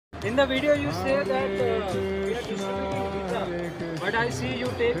In the video you say that we are distributing Gita, but I see you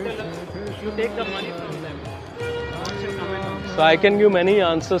take the money from them. What's your comment on that? So I can give many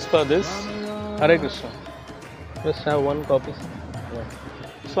answers for this. Hare Krishna. Just have one copy. Yeah.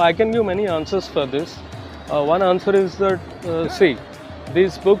 So I can give many answers for this. One answer is that, see,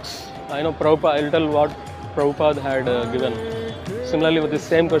 these books, I know Prabhupada, I'll tell what Prabhupada had given. Similarly, with the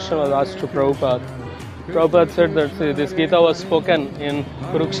same question was asked to Prabhupada. Prabhupada said that, see, this Gita was spoken in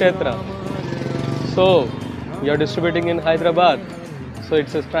Kurukshetra. So, you are distributing in Hyderabad. So,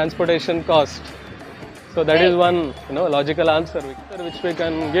 it's a transportation cost. So, that is one logical answer which we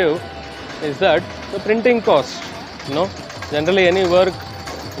can give is that the printing cost. Generally any work,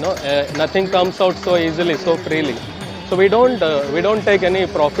 nothing comes out so easily, so freely. So we don't take any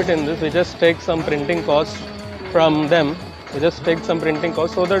profit in this. We just take some printing cost from them. We just take some printing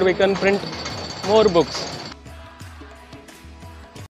cost so that we can print more books.